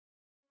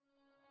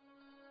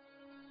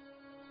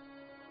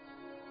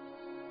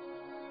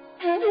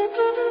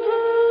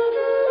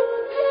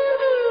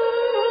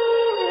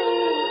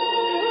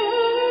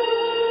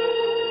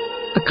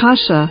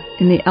Akasha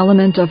in the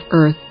element of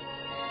earth.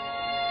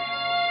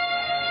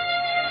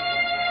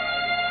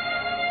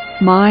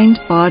 Mind,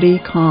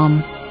 body,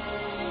 calm.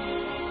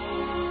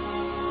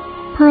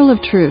 Pearl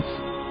of truth.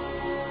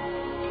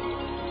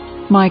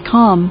 My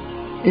calm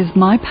is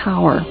my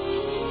power.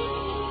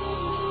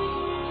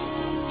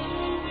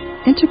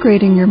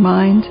 Integrating your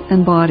mind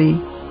and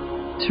body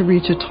to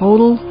reach a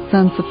total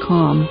sense of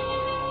calm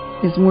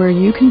is where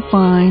you can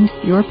find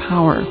your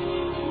power.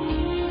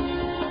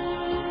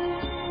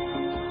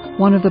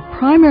 One of the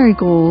primary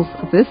goals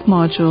of this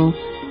module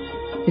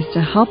is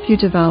to help you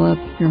develop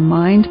your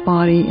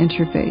mind-body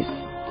interface.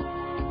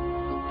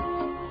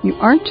 You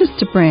aren't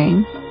just a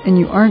brain, and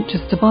you aren't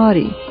just a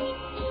body.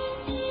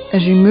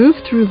 As you move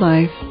through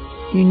life,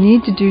 you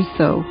need to do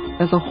so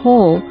as a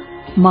whole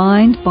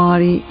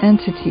mind-body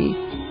entity.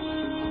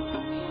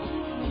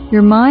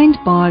 Your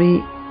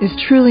mind-body is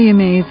truly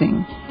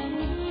amazing.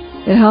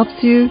 It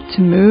helps you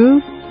to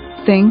move,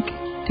 think,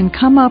 and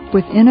come up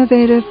with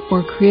innovative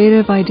or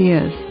creative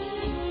ideas.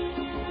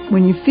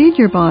 When you feed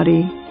your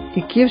body,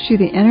 it gives you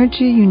the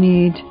energy you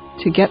need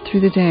to get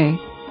through the day.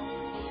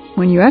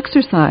 When you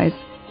exercise,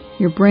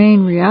 your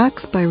brain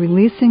reacts by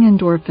releasing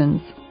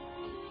endorphins,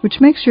 which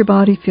makes your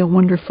body feel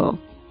wonderful.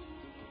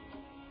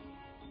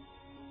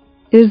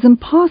 It is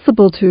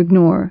impossible to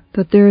ignore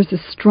that there is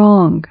a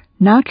strong,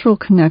 natural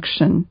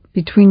connection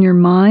between your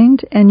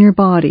mind and your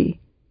body,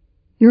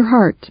 your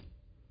heart.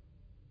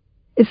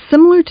 It's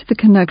similar to the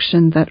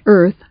connection that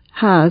Earth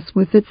has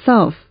with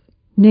itself,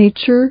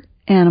 nature,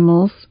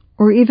 animals,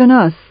 or even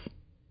us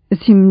as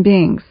human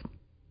beings.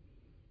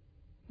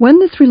 When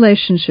this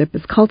relationship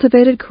is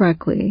cultivated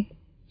correctly,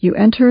 you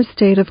enter a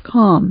state of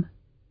calm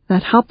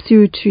that helps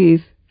you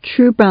achieve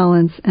true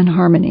balance and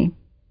harmony.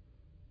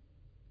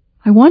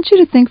 I want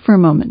you to think for a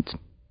moment.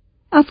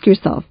 Ask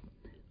yourself,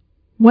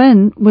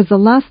 when was the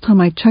last time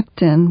I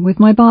checked in with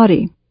my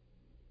body?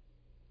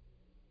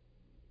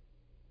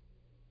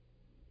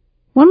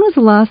 When was the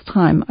last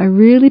time I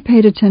really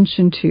paid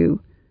attention to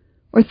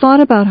or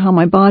thought about how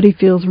my body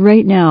feels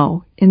right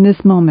now in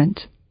this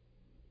moment?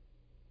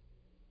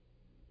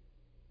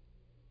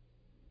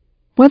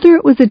 Whether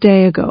it was a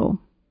day ago,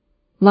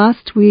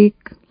 last week,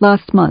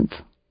 last month,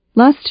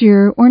 last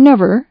year, or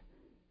never,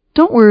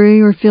 don't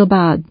worry or feel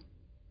bad.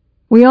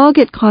 We all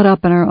get caught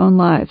up in our own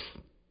lives.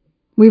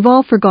 We've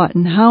all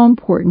forgotten how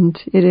important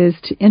it is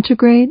to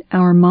integrate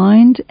our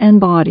mind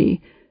and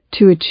body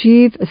to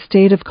achieve a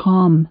state of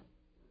calm.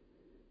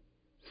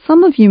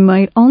 Some of you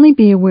might only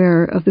be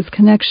aware of this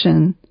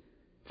connection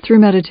through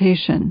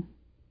meditation.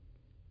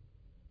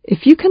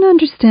 If you can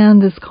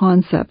understand this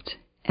concept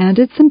and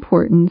its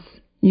importance,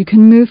 you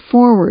can move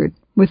forward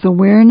with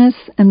awareness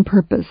and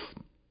purpose.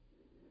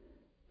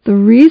 The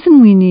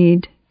reason we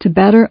need to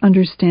better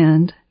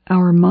understand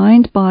our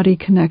mind-body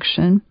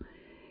connection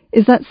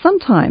is that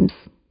sometimes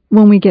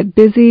when we get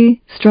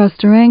busy,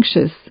 stressed, or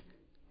anxious,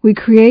 we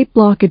create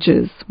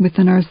blockages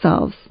within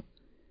ourselves.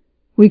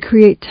 We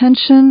create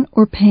tension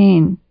or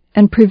pain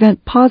and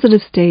prevent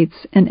positive states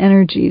and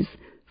energies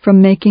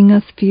from making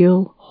us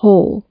feel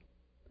whole.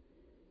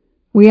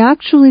 We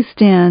actually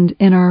stand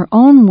in our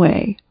own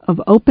way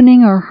of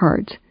opening our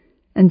heart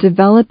and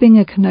developing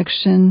a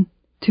connection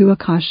to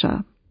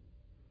Akasha.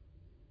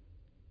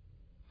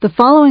 The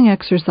following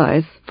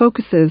exercise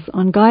focuses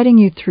on guiding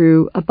you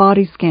through a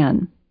body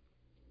scan.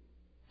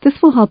 This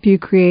will help you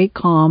create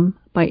calm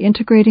by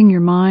integrating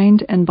your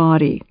mind and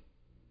body.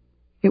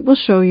 It will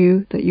show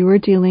you that you are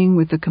dealing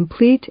with a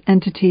complete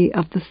entity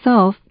of the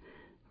self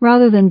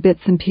rather than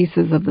bits and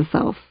pieces of the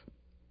self.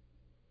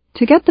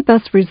 To get the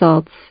best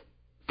results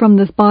from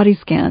this body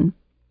scan,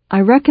 I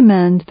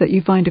recommend that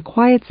you find a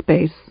quiet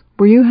space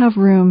where you have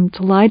room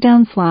to lie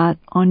down flat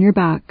on your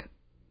back.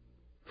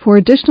 For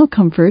additional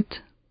comfort,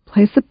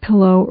 place a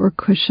pillow or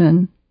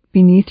cushion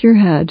beneath your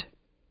head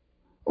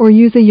or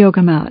use a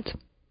yoga mat.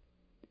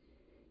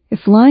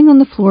 If lying on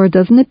the floor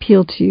doesn't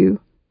appeal to you,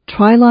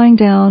 try lying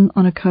down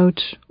on a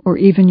couch or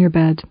even your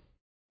bed.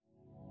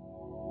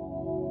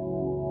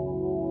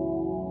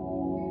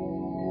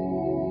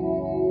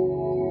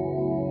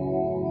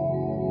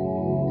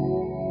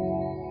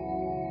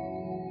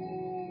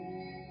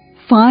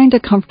 Find a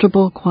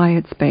comfortable,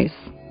 quiet space,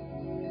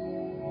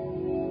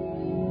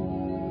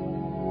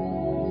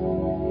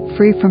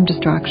 free from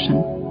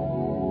distraction.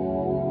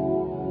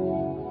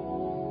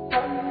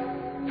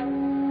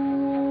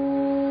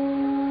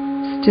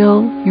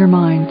 Still your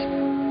mind.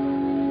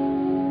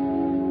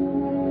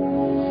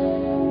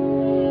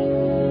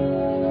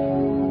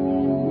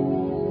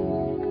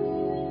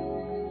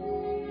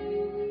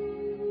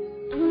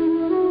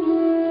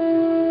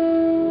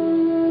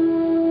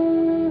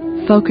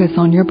 Focus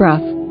on your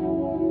breath.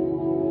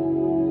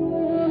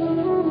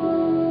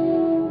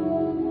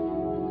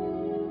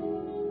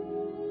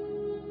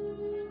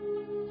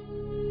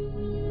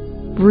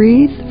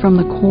 Breathe from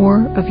the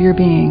core of your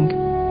being.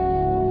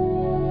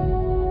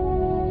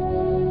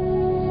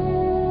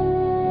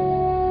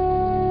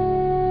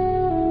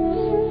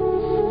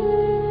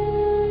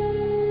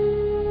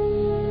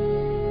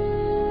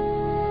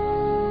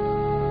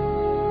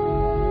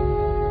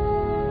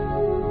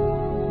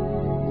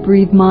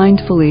 breathe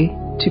mindfully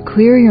to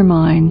clear your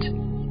mind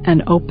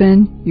and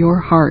open your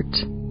heart.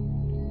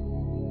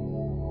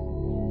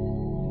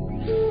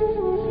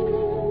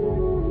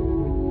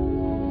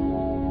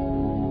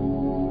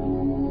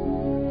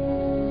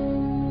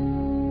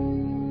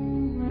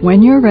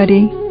 When you're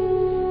ready,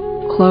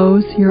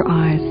 close your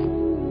eyes.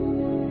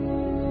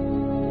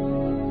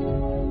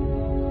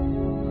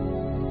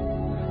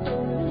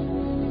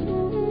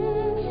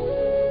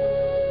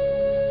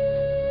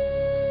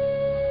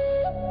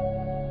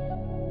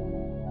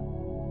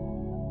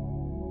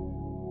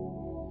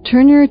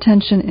 Turn your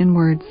attention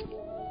inwards.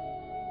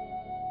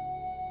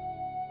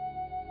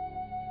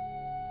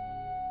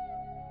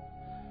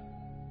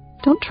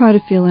 Don't try to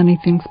feel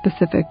anything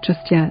specific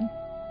just yet.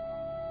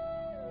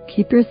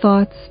 Keep your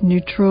thoughts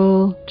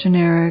neutral,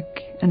 generic,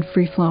 and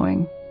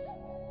free-flowing.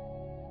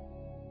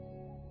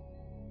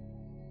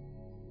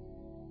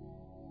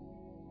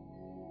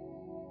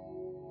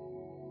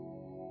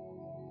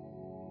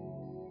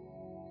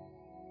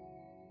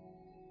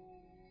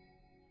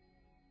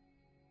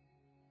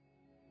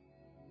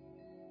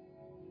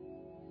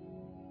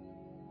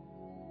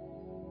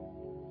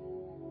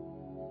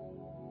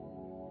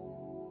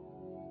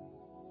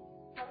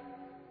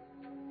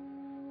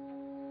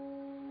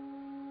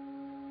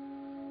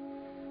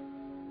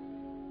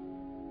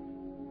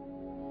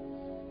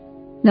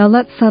 Now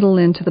let's settle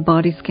into the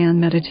body scan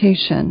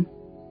meditation.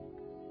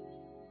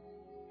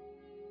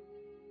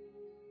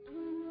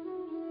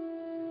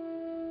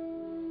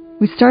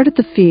 We start at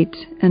the feet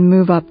and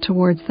move up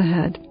towards the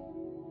head.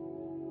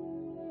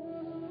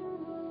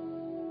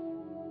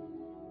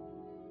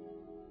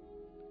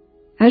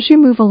 As you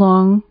move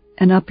along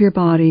and up your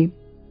body,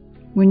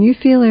 when you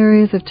feel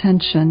areas of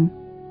tension,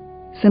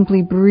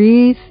 simply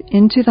breathe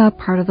into that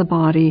part of the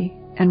body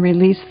and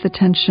release the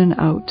tension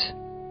out.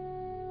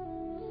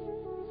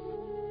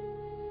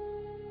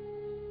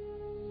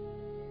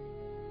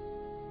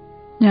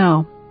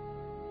 Now,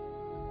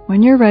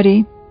 when you're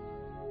ready,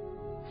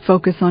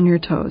 focus on your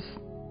toes.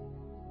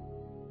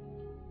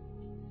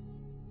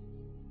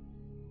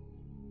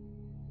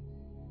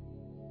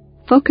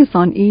 Focus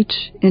on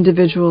each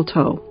individual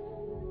toe,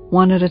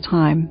 one at a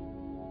time.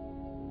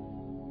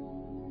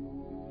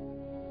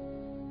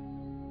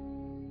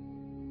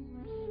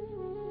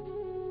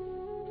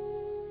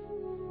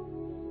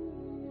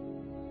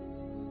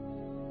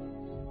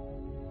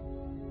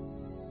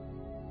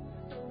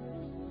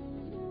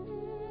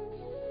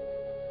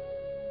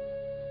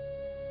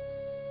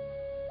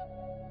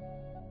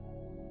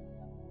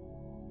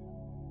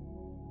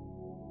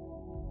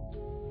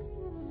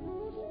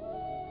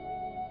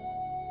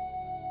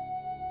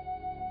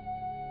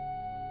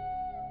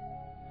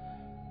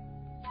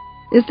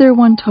 Is there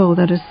one toe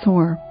that is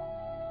sore?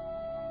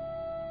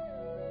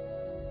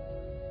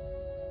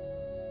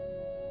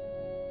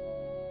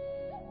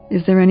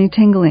 Is there any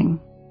tingling?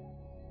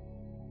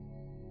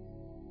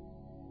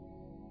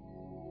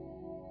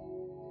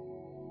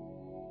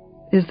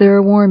 Is there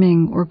a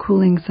warming or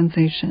cooling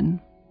sensation?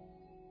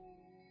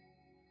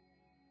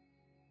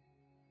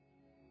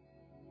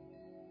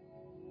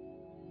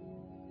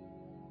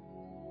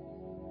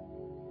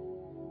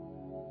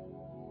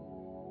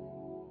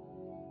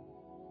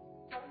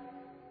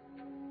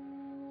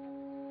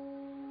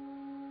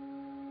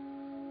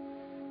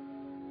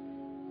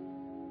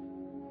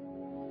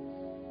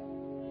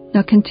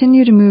 Now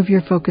continue to move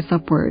your focus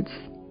upwards,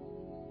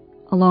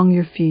 along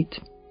your feet.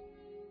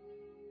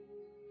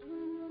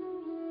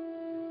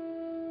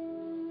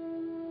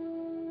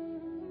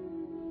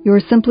 You are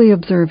simply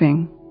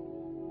observing.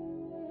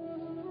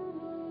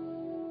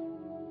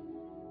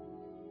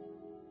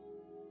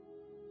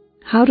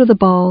 How do the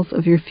balls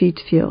of your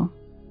feet feel?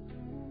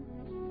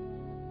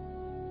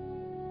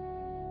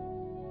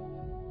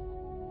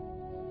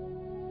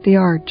 The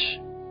arch.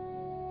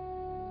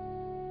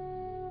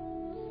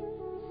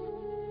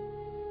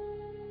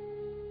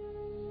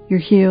 Your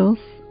heels.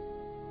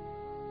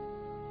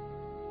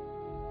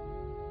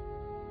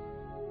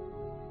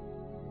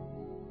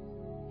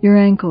 Your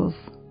ankles.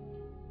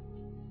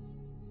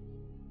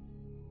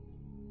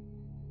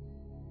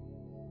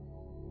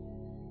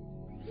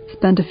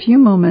 Spend a few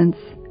moments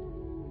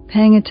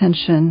paying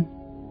attention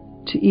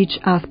to each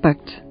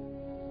aspect.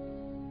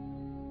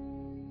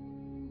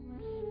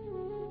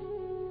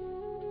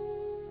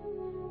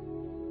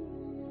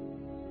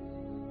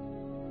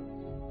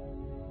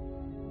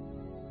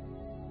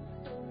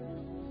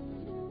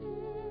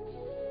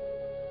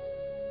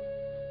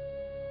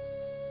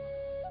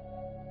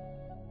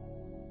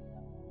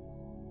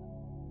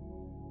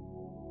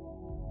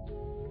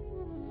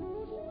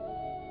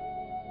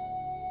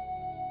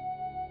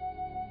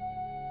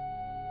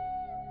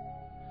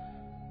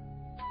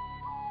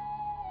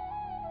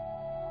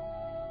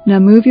 Now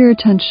move your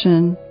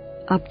attention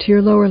up to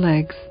your lower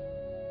legs.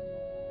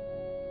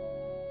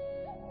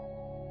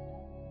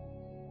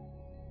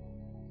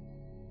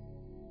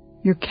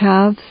 Your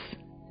calves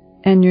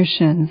and your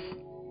shins.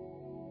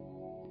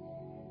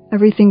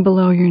 Everything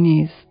below your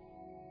knees.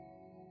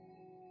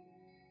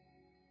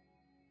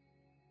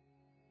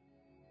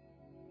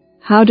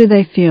 How do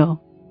they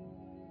feel?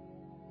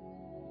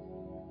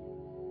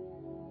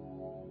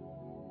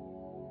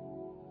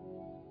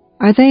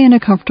 Are they in a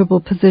comfortable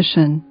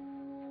position?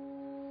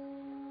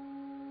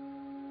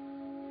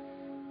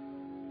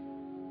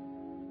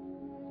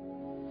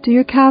 Do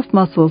your calf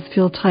muscles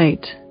feel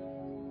tight?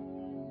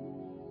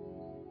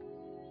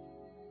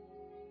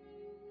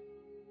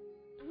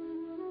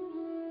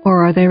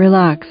 Or are they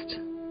relaxed?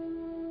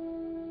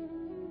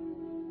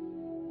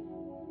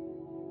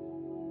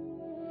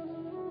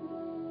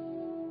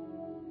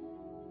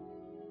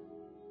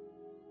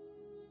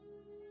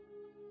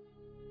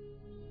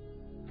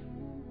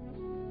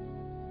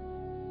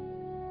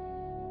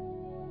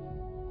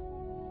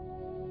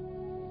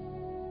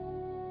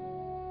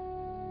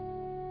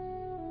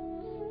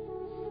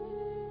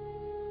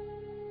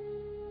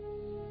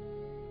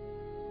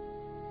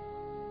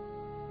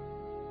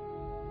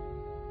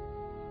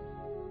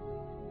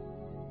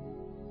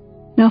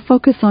 Now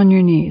focus on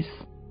your knees.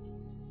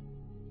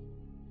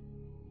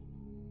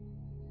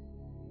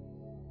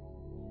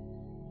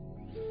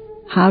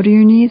 How do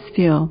your knees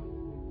feel?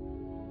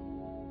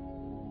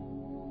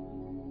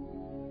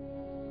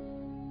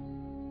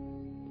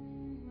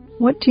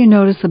 What do you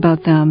notice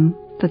about them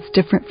that's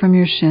different from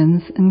your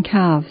shins and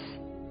calves?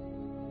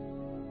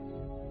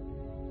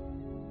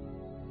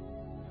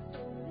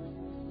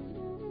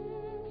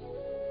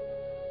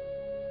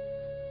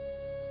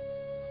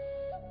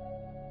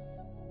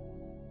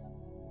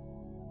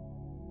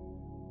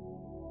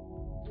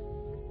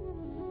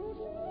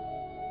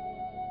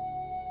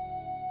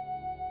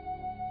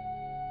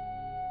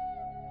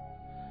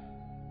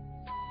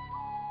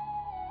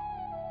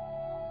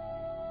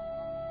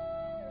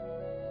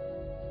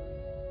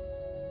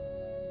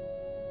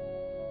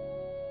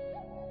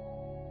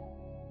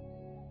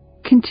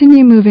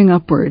 Continue moving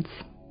upwards.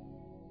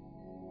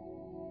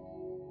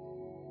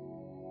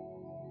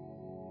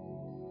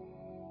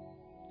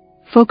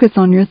 Focus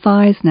on your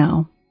thighs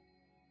now.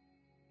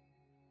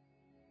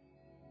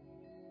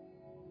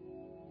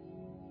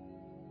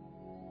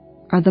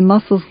 Are the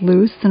muscles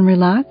loose and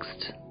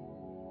relaxed?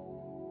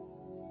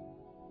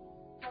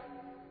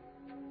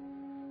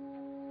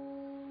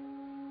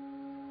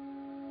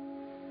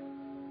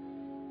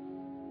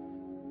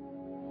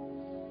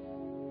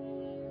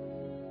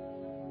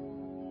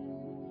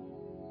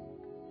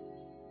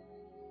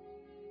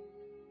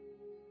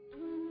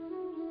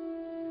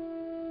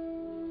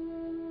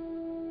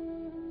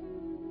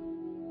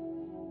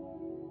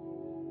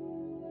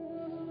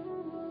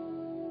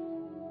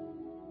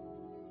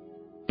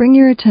 Bring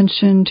your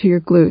attention to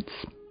your glutes.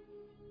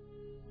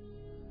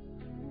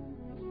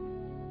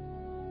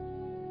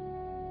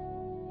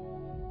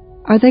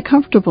 Are they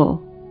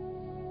comfortable?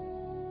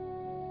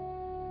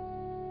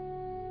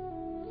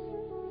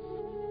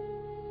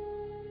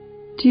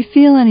 Do you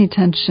feel any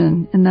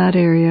tension in that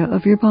area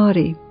of your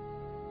body?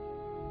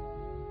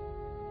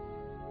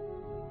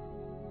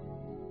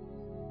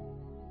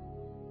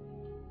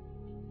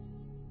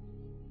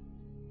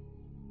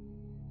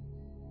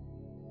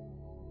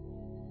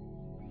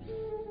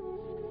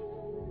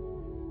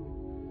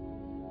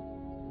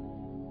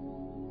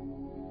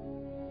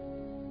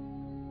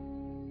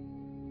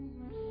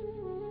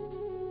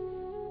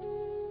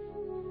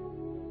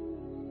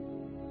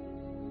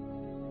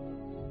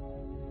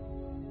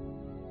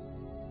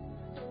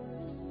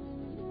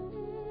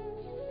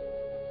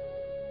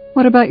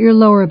 What about your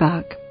lower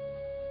back?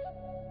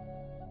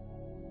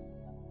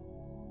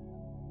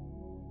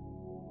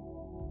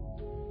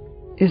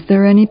 Is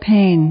there any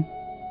pain?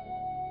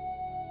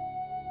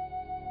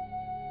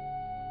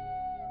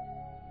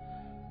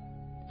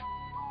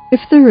 If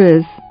there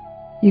is,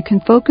 you can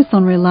focus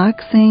on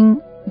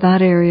relaxing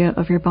that area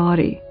of your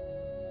body.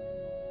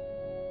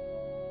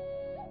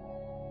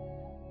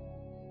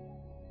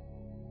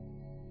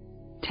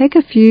 Take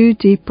a few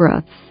deep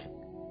breaths.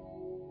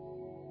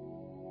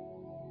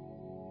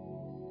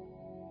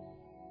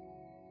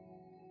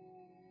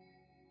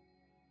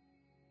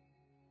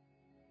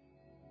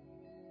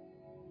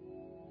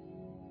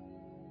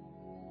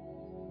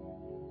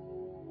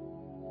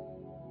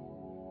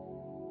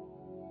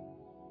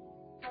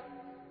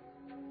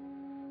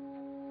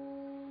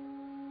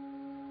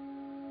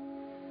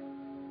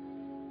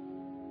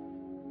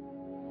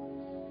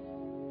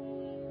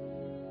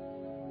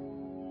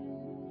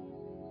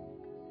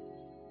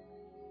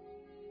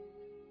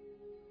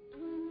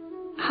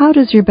 How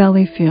does your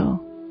belly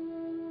feel?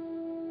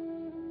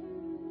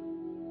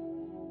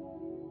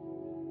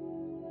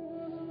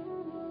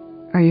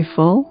 Are you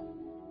full?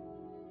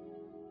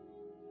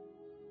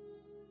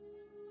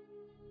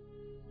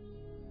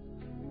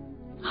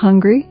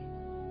 Hungry?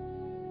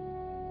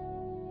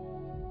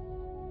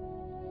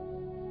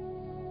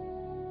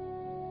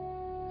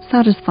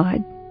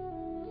 Satisfied?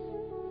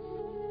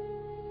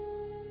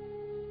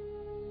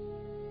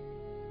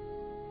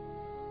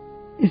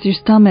 Is your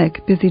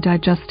stomach busy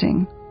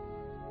digesting?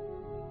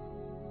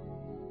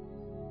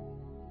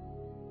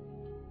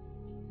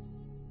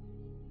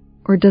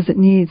 Or does it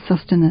need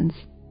sustenance?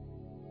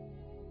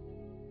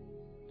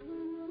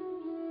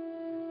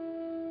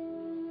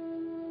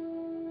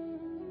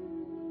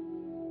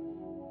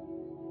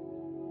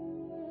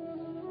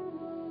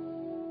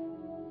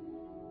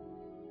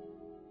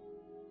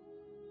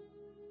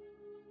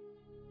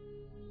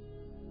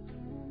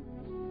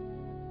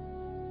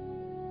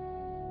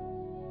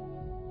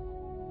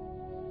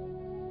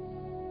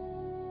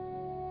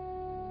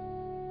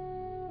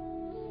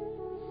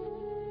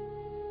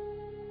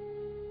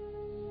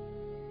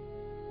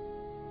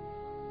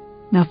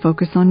 Now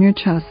focus on your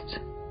chest.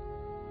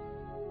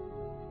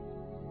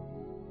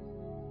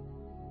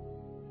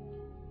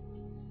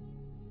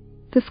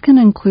 This can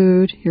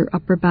include your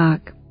upper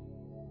back.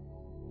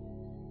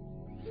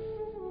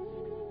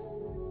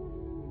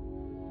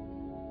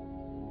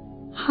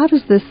 How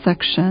does this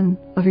section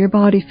of your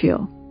body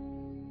feel?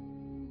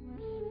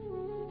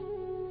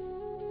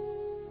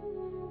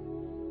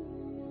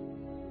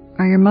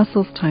 Are your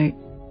muscles tight?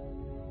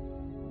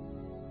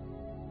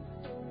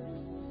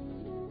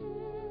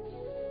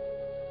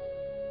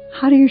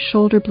 How do your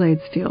shoulder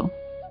blades feel?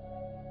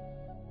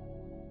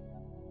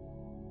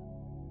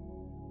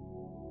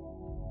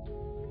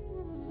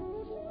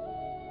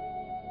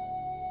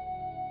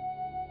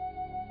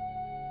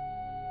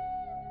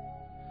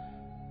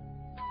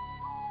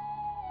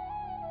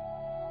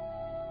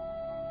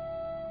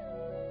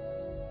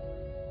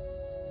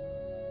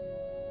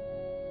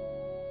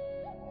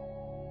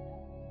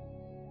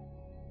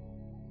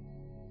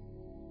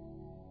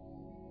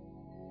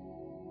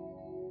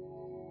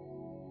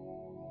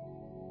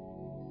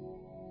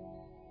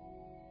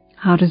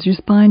 How does your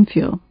spine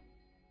feel?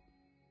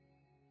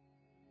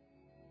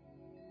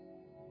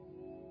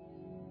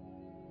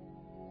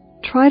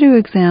 Try to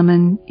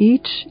examine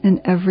each and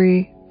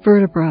every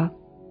vertebra.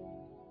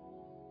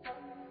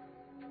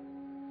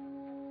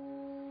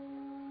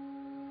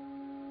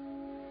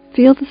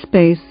 Feel the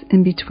space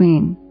in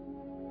between,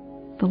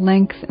 the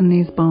length in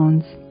these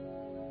bones.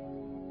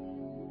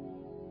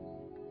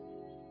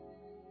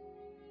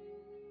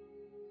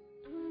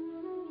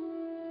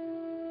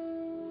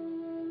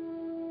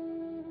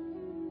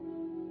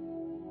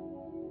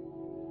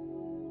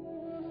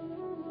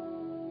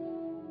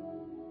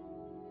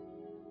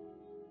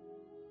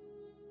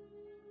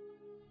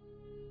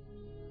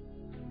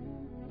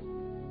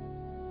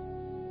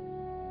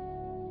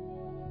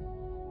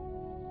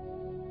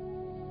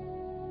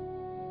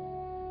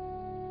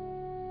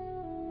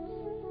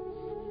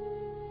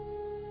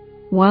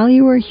 While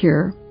you are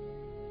here,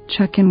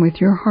 check in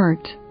with your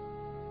heart.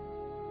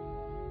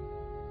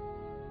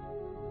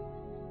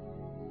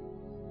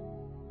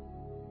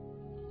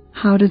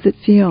 How does it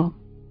feel?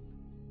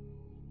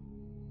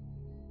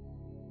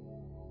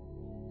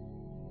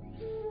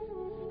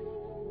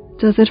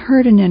 Does it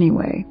hurt in any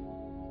way?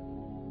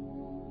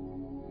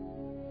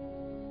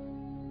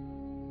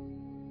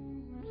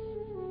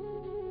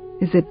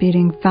 Is it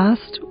beating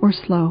fast or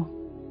slow?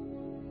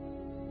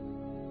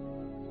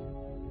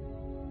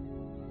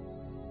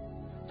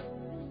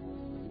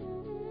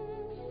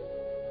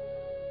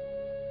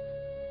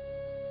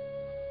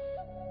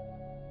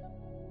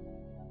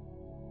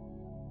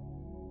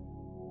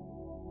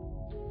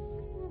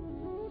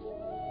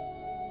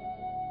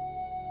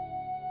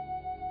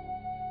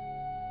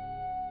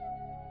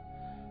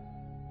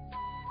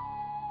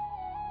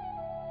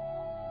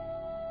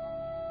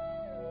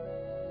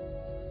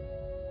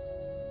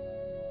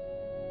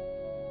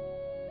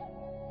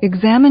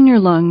 Examine your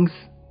lungs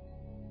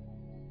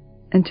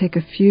and take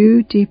a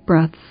few deep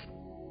breaths.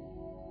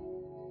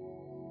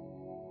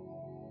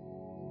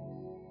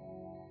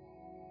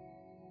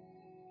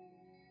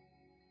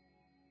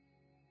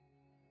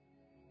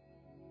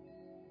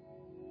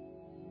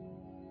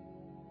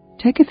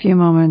 Take a few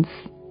moments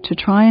to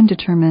try and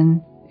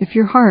determine if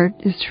your heart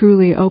is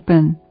truly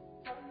open.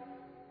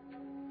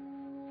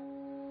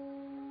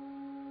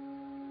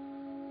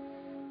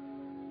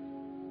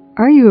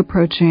 Are you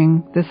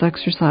approaching this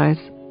exercise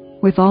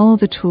with all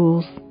the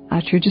tools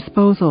at your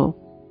disposal,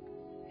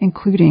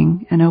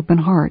 including an open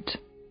heart?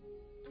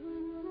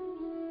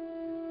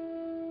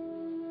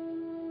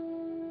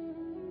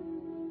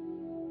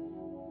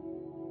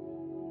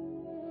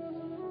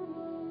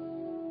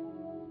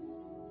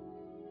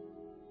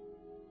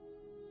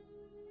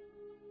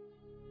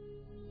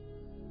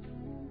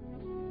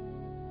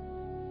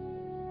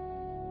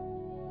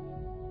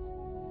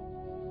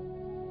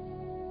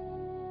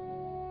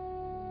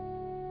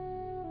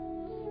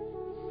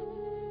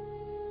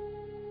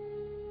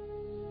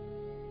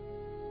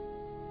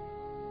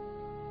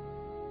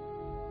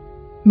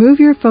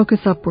 Move your focus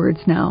upwards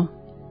now,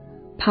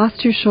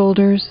 past your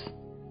shoulders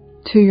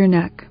to your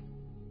neck.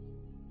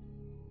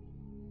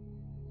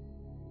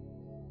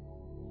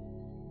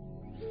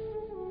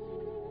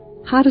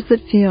 How does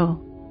it feel?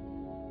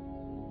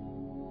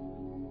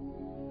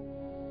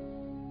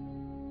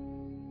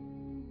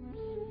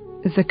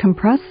 Is it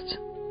compressed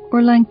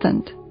or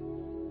lengthened?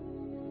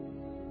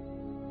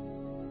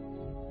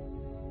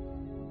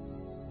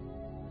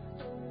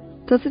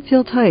 Does it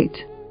feel tight?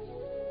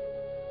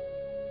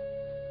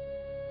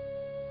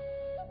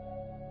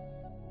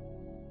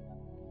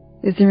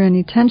 Is there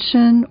any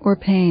tension or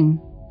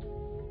pain?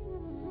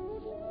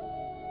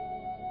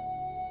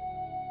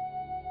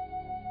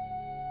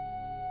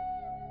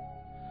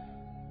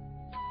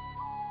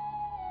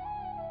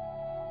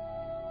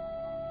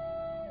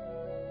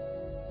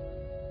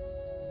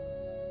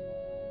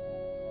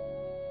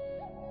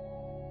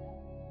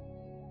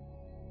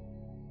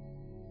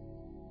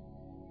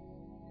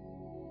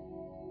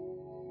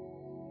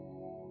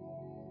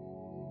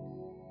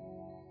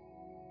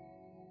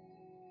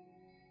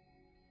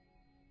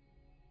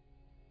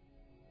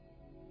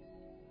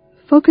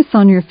 Focus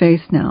on your face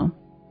now.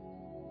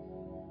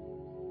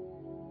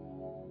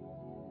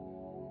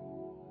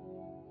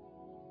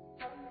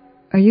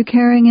 Are you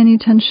carrying any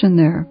tension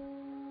there?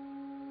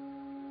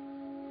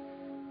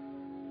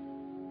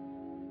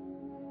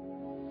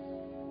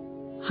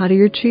 How do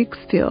your cheeks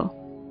feel?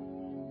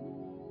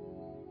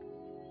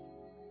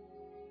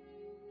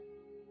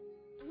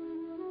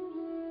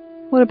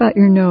 What about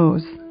your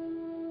nose?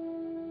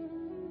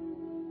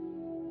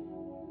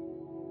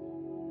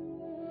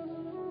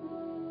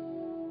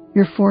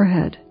 Your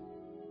forehead?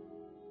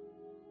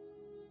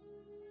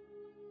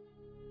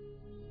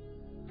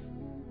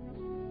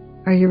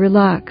 Are you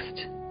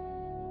relaxed?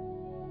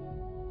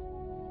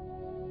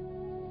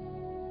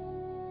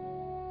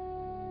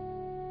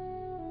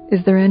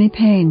 Is there any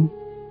pain?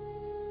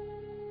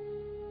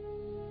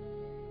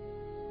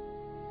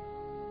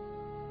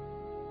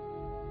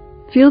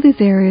 Feel these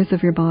areas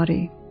of your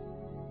body.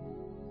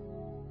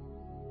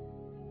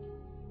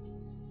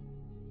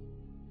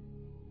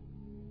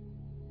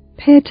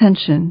 Pay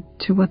attention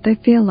to what they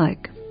feel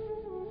like.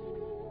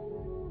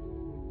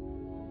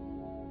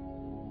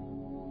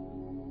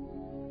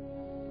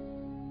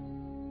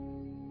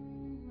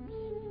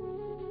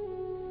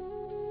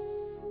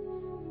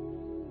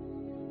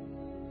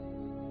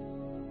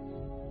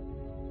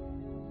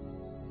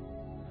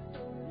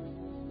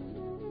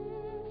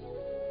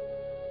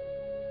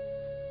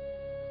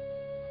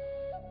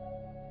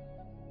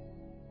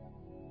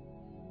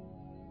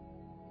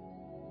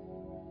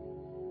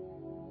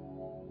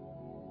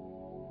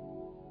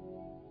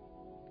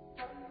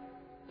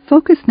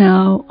 Focus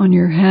now on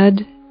your head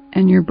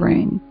and your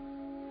brain.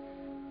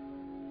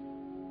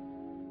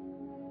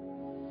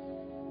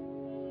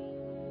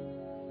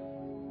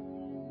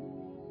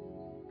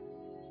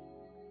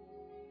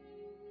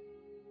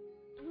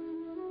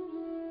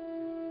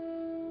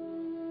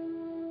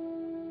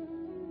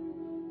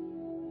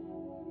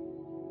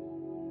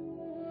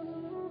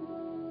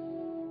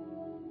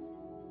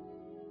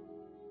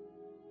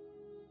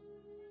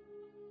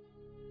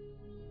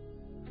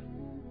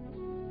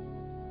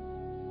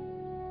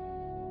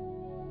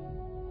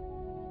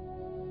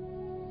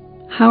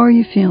 How are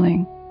you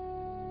feeling?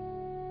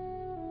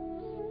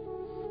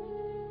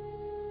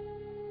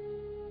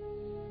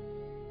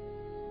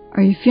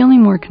 Are you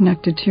feeling more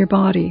connected to your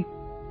body?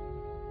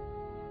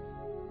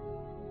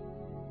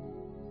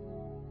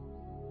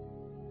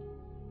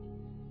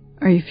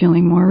 Are you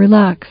feeling more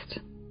relaxed?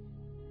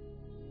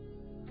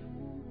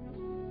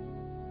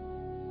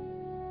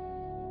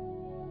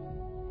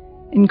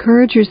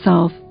 Encourage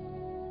yourself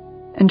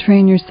and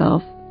train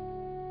yourself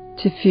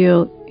to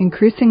feel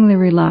increasingly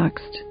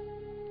relaxed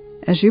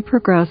as you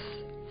progress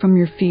from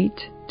your feet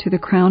to the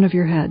crown of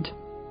your head.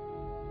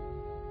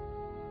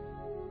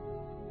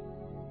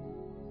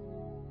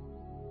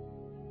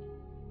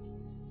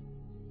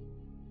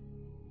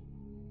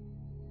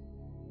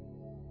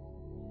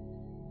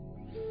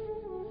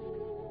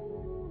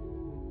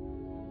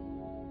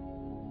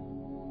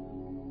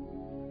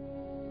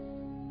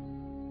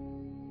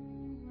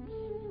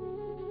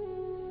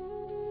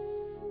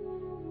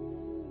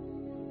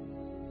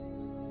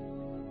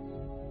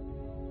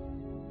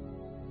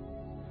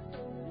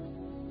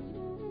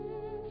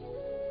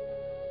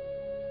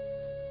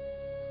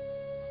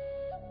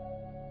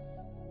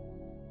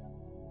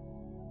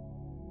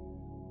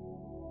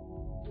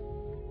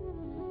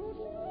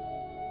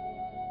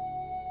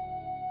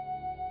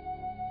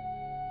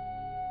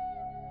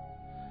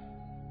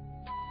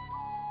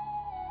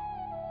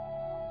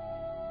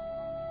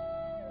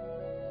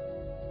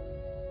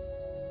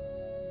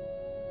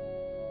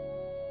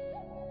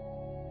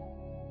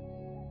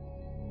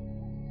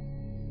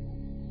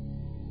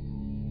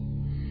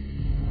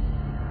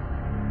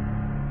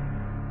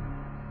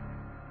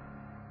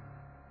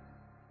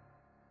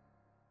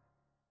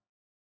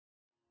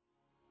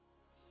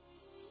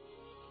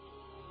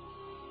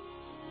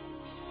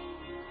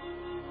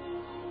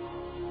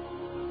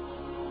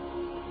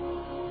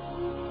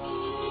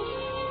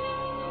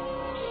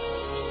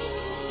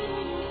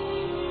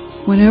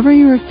 Whenever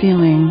you are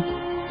feeling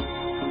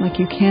like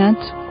you can't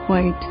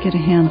quite get a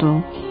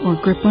handle or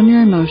grip on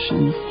your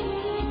emotions,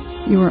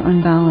 you are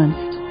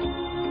unbalanced.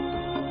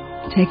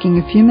 Taking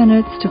a few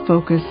minutes to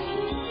focus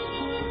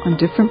on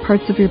different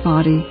parts of your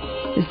body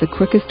is the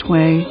quickest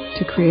way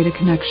to create a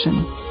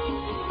connection.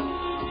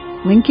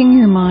 Linking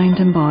your mind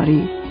and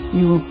body,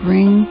 you will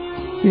bring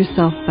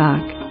yourself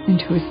back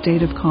into a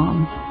state of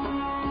calm.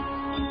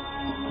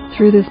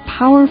 Through this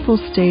powerful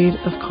state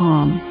of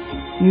calm,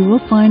 you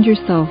will find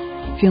yourself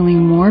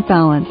feeling more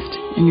balanced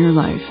in your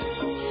life.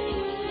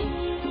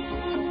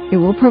 It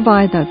will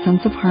provide that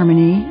sense of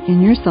harmony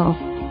in yourself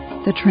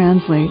that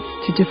translates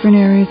to different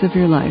areas of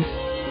your life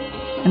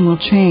and will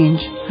change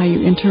how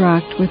you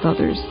interact with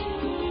others.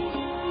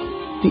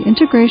 The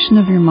integration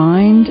of your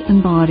mind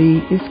and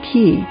body is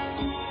key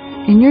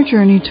in your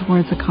journey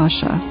towards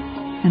Akasha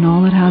and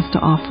all it has to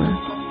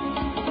offer.